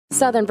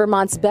Southern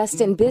Vermont's Best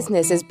in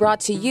Business is brought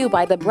to you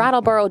by the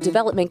Brattleboro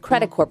Development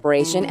Credit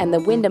Corporation and the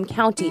Windham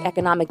County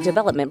Economic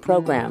Development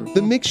Program.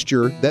 The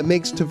mixture that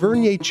makes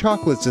Tavernier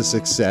Chocolates a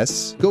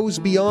success goes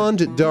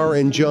beyond Dar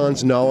and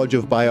John's knowledge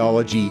of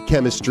biology,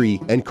 chemistry,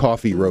 and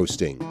coffee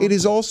roasting. It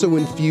is also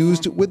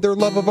infused with their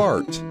love of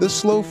art, the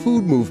slow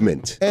food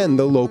movement, and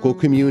the local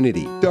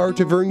community. Dar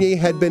Tavernier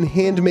had been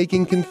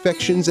hand-making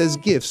confections as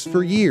gifts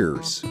for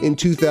years. In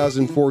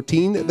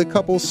 2014, the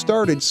couple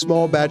started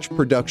small batch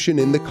production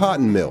in the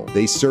cotton mill.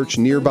 They search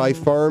nearby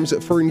farms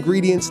for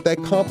ingredients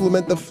that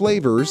complement the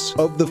flavors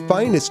of the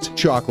finest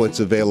chocolates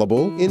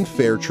available in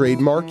fair trade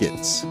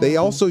markets. They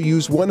also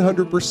use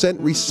 100%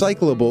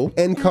 recyclable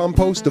and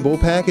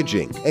compostable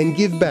packaging and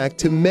give back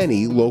to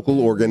many local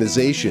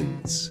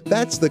organizations.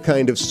 That's the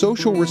kind of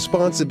social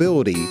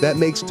responsibility that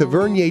makes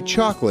Tavernier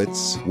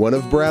Chocolates one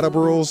of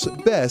Brattleboro's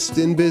best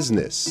in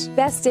business.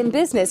 Best in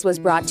Business was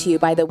brought to you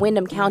by the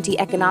Windham County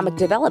Economic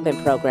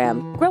Development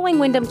Program, growing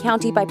Windham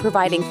County by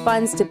providing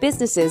funds to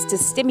businesses to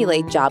stimulate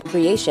job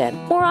creation.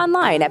 More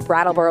online at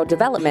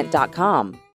brattleborodevelopment.com.